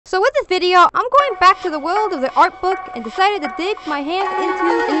So with this video, I'm going back to the world of the art book and decided to dig my hands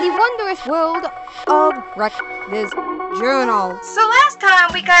into in the wondrous world of this journal. So last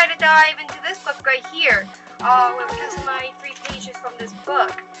time we got to dive into this book right here, where we customized 3 pages from this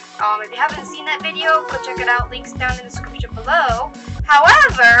book. If you haven't seen that video, go check it out. Links down in the description below.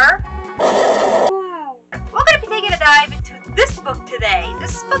 However, we're going to be taking a dive into this book today.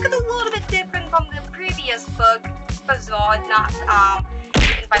 This book is a little bit different from the previous book. First of all, it's not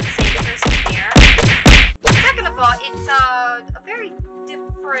written by the same person here. Second of all, it's a very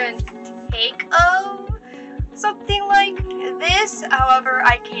different take of something like this. However,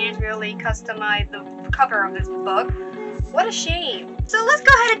 I can't really customize the cover of this book. What a shame. So let's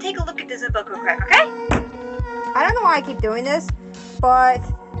go ahead and take a look at this book real quick, okay? I don't know why I keep doing this, but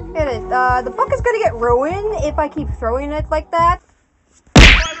it is. The book is gonna get ruined if I keep throwing it like that.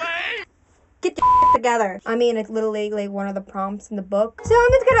 Get your together. I mean, it's literally like one of the prompts in the book. So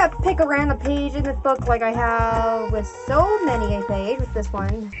I'm just gonna pick a random page in this book like I have with so many a page with this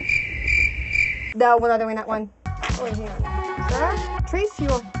one. No, we're not doing that one. Oh, hang on. Sir, trace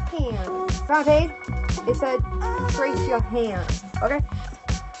your hand. Found a page. It said, trace your hand. Okay?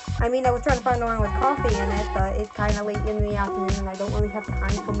 I mean, I was trying to find the one with coffee in it, but it's kind of late in the afternoon and I don't really have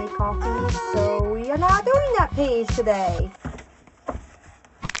time to make coffee. So we are not doing that page today.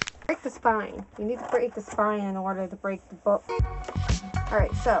 Break the spine. You need to break the spine in order to break the book.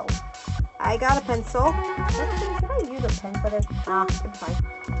 Alright, so I got a pencil. Should I use a pen for this? Ah, it's fine.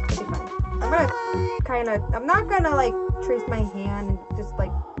 It'll be fine. I'm not gonna like trace my hand and just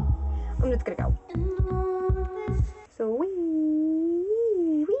like, I'm just gonna go. So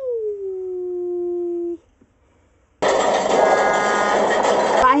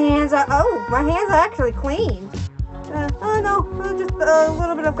my hands are actually clean. Oh no, just a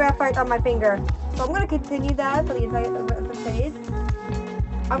little bit of graphite on my finger. So I'm gonna continue that for the entire the page.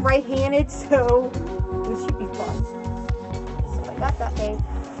 I'm right-handed, so this should be fun. So I got that page.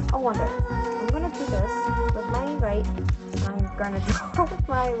 I wonder, I'm gonna do this with my right. I'm gonna draw with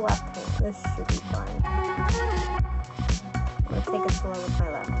my left hand. This should be fun. I'm gonna take it slow with my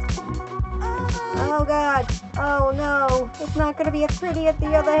left. Oh god! Oh no! It's not gonna be as pretty as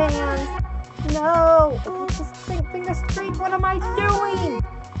the other hand. No! Okay, just finger straight. What am I doing?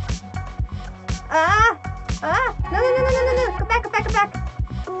 No! Come back!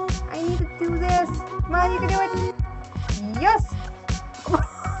 I need to do this. Come on, you can do it. Yes.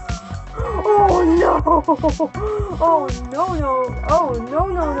 Oh no! Oh no!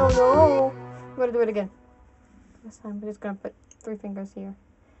 I'm gonna do it again. This time I'm just gonna put 3 fingers here.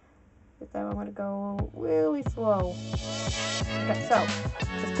 This time I'm gonna go really slow. Okay, so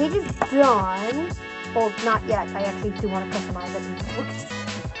this page is done. Well, not yet. I actually do want to customize it. Look,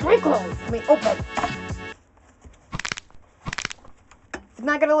 very close. I mean, open. If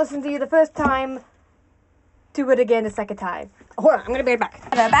not gonna listen to you the first time, do it again the second time. Hold on, I'm gonna be right back.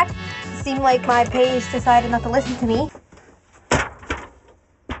 I'll be back. It seemed like my page decided not to listen to me.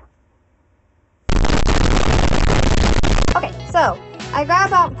 Okay, so I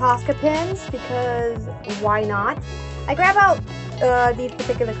grab out Posca pins because why not? I grab out these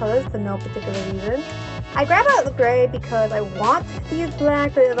particular colors for no particular reason. I grab out the gray because I want to use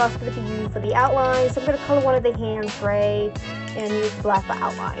black, but it's also going to be used for the outline. So I'm going to color one of the hands gray and use black for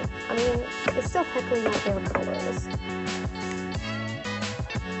outline. I mean, it's still technically my favorite colors.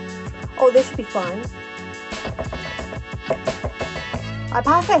 Oh, this should be fun. My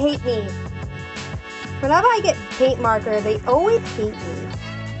Posca hate me. Whenever I get paint marker, they always hate me.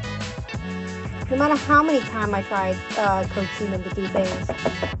 No matter how many times I tried coaching them to do things,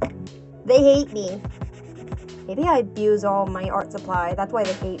 they hate me. Maybe I abuse all my art supply. That's why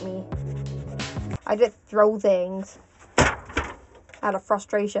they hate me. I just throw things out of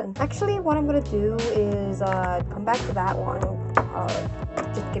frustration. Actually, what I'm gonna do is come back to that one.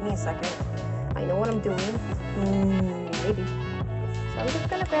 Just give me a second. I know what I'm doing. Maybe. So I'm just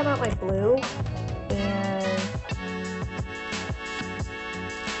gonna grab out my blue. And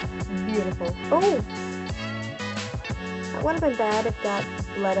beautiful. Oh! That would have been bad if that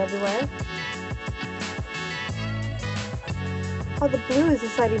bled everywhere. Oh, the blue is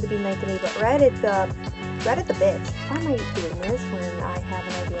deciding to be nice to me, but red is the bitch. Why am I doing this when I have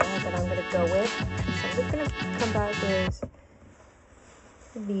an idea that I'm gonna go with? So I'm just gonna come back with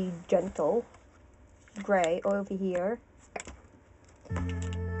the gentle gray over here.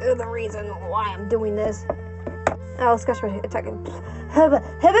 The reason why I'm doing this. I'll check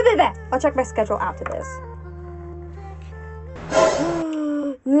my schedule after this.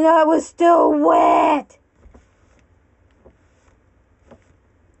 That was still wet.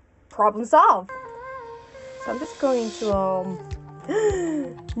 Problem solved. So I'm just going to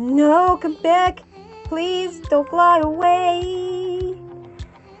No, come back. Please, don't fly away.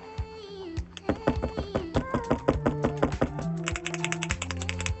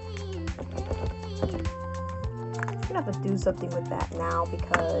 I'm gonna have to do something with that now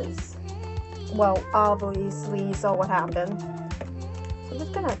because, well, obviously you saw what happened. So I'm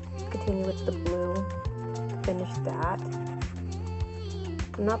just gonna continue with the blue. Finish that.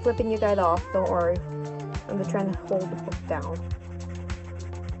 I'm not flipping you guys off, don't worry. I'm just trying to hold the book down.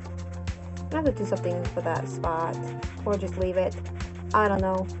 I have to do something for that spot, or just leave it. I don't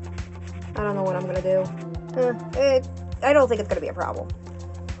know. I don't know what I'm gonna do. I don't think it's gonna be a problem.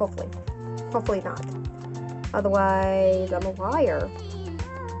 Hopefully. Hopefully not. Otherwise, I'm a liar.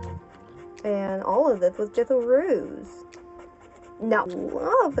 And all of this was just a ruse. No.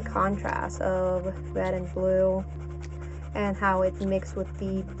 I love the contrast of red and blue, and how it's mixed with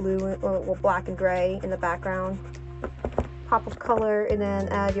the blue, or black and gray in the background. Pop of color, and then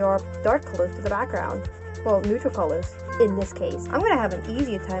add your dark colors to the background. Well, neutral colors in this case. I'm gonna have an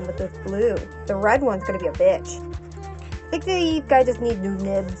easier time with this blue. The red one's gonna be a bitch. I think you guys just need new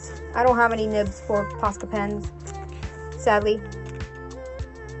nibs. I don't have any nibs for Posca pens, sadly.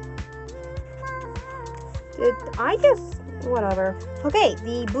 Whatever. Okay,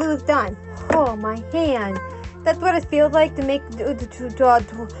 the blue is done. Oh, my hand. That's what it feels like to make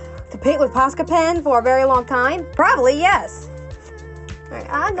to paint with Posca pen for a very long time? Probably, yes.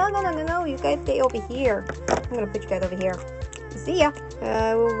 Alright, no. You guys stay over here. I'm gonna put you guys over here. See ya.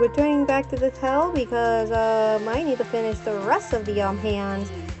 We're returning back to this hell because I need to finish the rest of the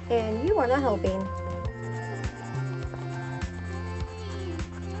hands, and you are not helping.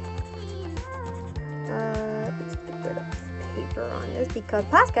 Let's get rid of paper on this because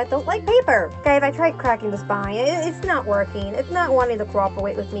Posca don't like paper. Guys, I tried cracking the spine. It's not working. It's not wanting to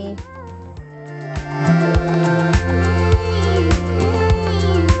cooperate with me.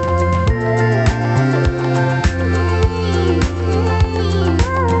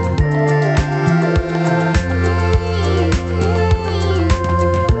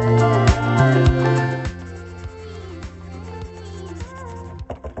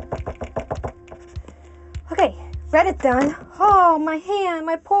 Okay, red is done. Oh, my hand,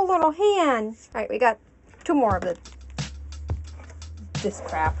 my poor little hand. Alright, we got 2 more of this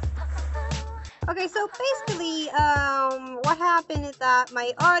crap. Okay, so basically, what happened is that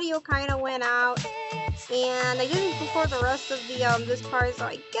my audio kind of went out, and I didn't record the rest of the, this part, so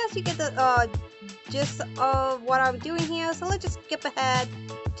I guess you get the, gist of what I'm doing here, so let's just skip ahead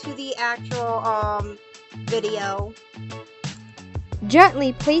to the actual, video.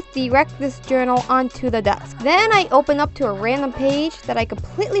 Gently place the Reckless journal onto the desk. Then I open up to a random page that I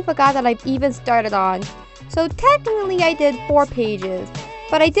completely forgot that I've even started on. So technically I did 4 pages,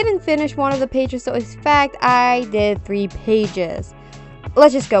 but I didn't finish one of the pages, so in fact I did 3 pages.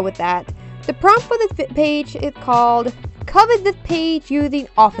 Let's just go with that. The prompt for this page is called Cover this page using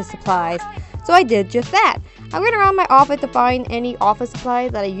office supplies. So I did just that. I went around my office to find any office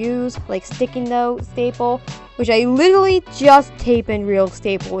supplies that I use, like sticky note, staple, which I literally just tape in real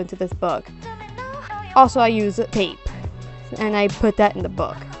staple into this book. Also, I use tape, and I put that in the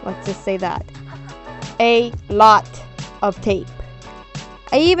book. Let's just say that. A lot of tape.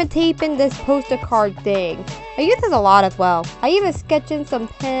 I even tape in this poster card thing. I use this a lot as well. I even sketch in some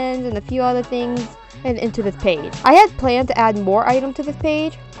pens and a few other things and into this page. I had planned to add more items to this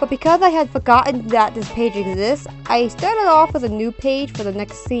page, but because I had forgotten that this page exists, I started off with a new page for the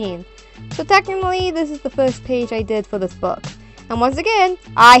next scene. So technically, this is the first page I did for this book. And once again,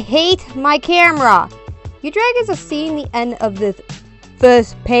 I hate my camera! You dragons have seen the end of this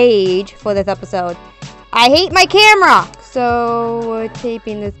first page for this episode. I hate my camera! So we're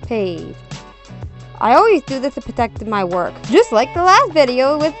taping this page. I always do this to protect my work, just like the last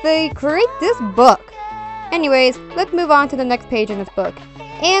video with the Create This Book. Anyways, let's move on to the next page in this book.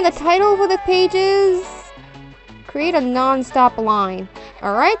 And the title for this page is Create a Non-Stop Line.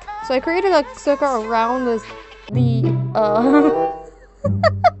 Alright? So I created a circle around that's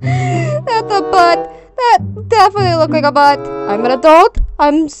a butt. That definitely looked like a butt. I'm an adult.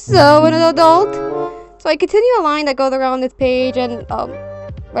 I'm so an adult. So I continue a line that goes around this page and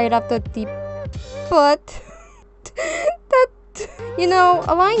right after the butt. You know,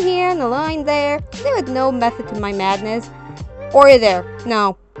 a line here and a line there. There is no method to my madness. Or is there?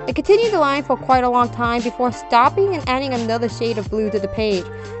 No. I continued the line for quite a long time before stopping and adding another shade of blue to the page,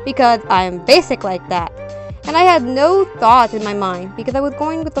 because I am basic like that. And I had no thoughts in my mind, because I was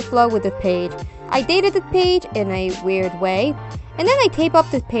going with the flow with this page. I dated this page in a weird way, and then I tape up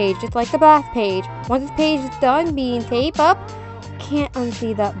this page just like the last page. Once this page is done being taped up, can't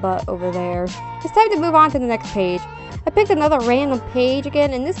unsee that butt over there. It's time to move on to the next page. I picked another random page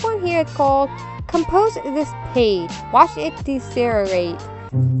again, and this one here is called Compose This Page. Watch it deteriorate.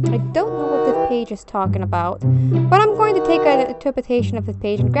 I don't know what this page is talking about, but I'm going to take an interpretation of this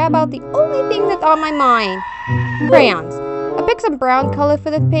page and grab out the only thing that's on my mind. Crayons. I picked some brown color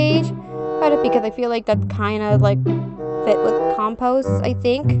for this page, because I feel like that kind of like fit with compost, I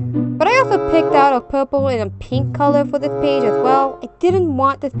think. But I also picked out a purple and a pink color for this page as well. I didn't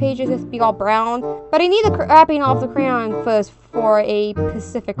want this page to just be all brown, but I need the wrapping off the crayon first for a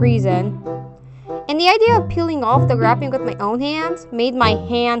specific reason. And the idea of peeling off the wrapping with my own hands made my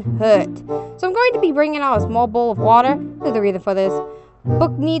hand hurt. So I'm going to be bringing out a small bowl of water. There's a reason for this.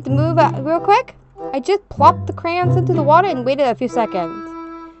 Book needs to move out real quick. I just plopped the crayons into the water and waited a few seconds.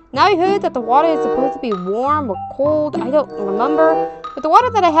 Now I heard that the water is supposed to be warm or cold, I don't remember. But the water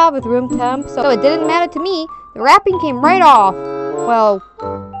that I have is room temp, so it didn't matter to me. The wrapping came right off. Well,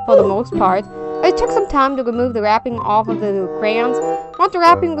 for the most part. It took some time to remove the wrapping off of the crayons. Once the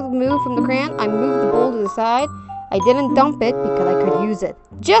wrapping was removed from the crayon, I moved the bowl to the side. I didn't dump it because I could use it,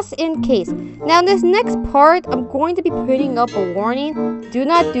 just in case. Now in this next part, I'm going to be putting up a warning. Do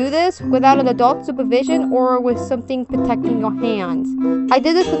not do this without an adult supervision or with something protecting your hands. I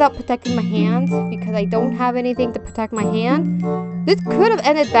did this without protecting my hands because I don't have anything to protect my hand. This could have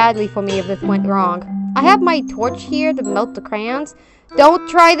ended badly for me if this went wrong. I have my torch here to melt the crayons. Don't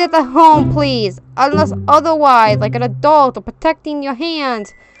try this at home, please, unless otherwise, like an adult or protecting your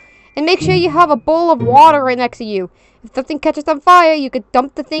hands. And make sure you have a bowl of water right next to you. If something catches on fire, you could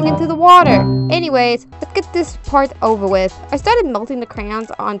dump the thing into the water. Anyways, let's get this part over with. I started melting the crayons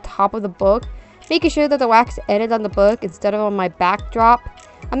on top of the book, making sure that the wax ended on the book instead of on my backdrop.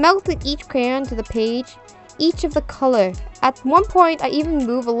 I melted each crayon to the page, each of the color. At one point, I even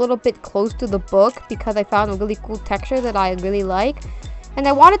moved a little bit close to the book because I found a really cool texture that I really like, and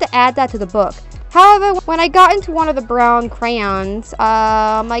I wanted to add that to the book. However, when I got into one of the brown crayons,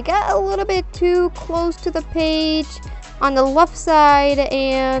 I got a little bit too close to the page on the left side,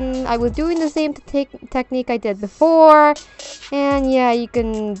 and I was doing the same technique I did before, and yeah, you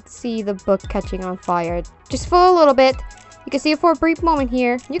can see the book catching on fire just for a little bit. You can see it for a brief moment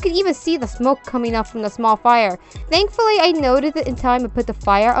here. You can even see the smoke coming up from the small fire. Thankfully, I noticed it in time and put the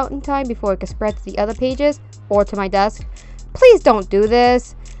fire out in time before it could spread to the other pages or to my desk. Please don't do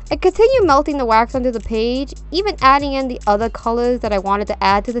this. I continue melting the wax onto the page, even adding in the other colors that I wanted to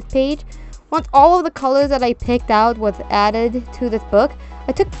add to this page. Once all of the colors that I picked out was added to this book,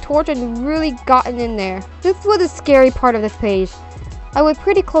 I took the torch and really gotten in there. This was the scary part of this page. I was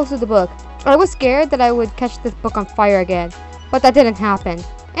pretty close to the book. I was scared that I would catch this book on fire again, but that didn't happen,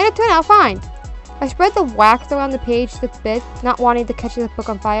 and it turned out fine. I spread the wax around the page this bit, not wanting to catch this book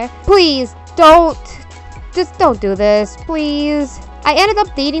on fire. Please, just don't do this, please. I ended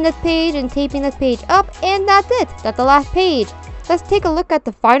up dating this page and taping this page up, and that's it. That's the last page. Let's take a look at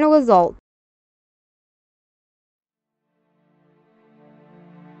the final result.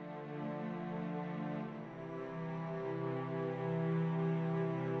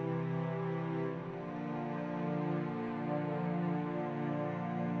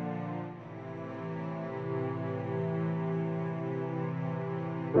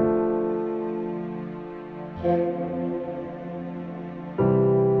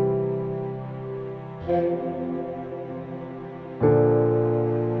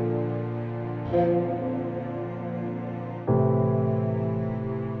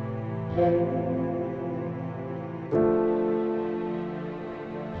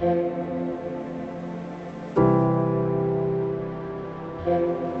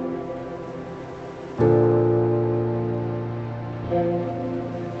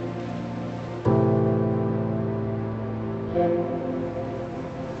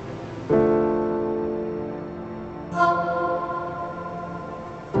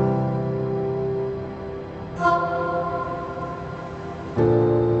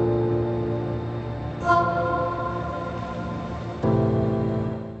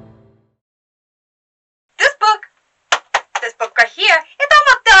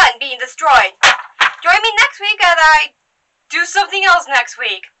 Destroyed. Join me next week as I do something else next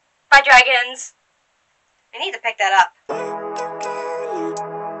week. Bye, dragons. I need to pick that up.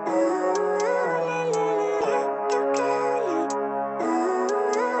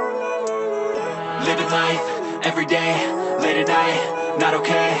 Living life, every day, late at night, not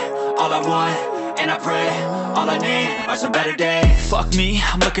okay. All I want, and I pray, all I need are some better days. Fuck me,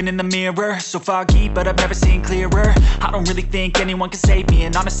 I'm looking in the mirror, so foggy, but I've never seen clearer. I don't really think anyone can save me,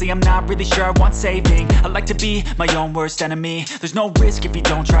 and honestly I'm not really sure I want saving. I like to be my own worst enemy. There's no risk if you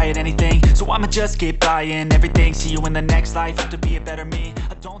don't try at anything, so I'ma just keep buying everything. See you in the next life, have to be a better me.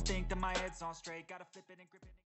 I don't think that my head's on straight, gotta flip it and grip it.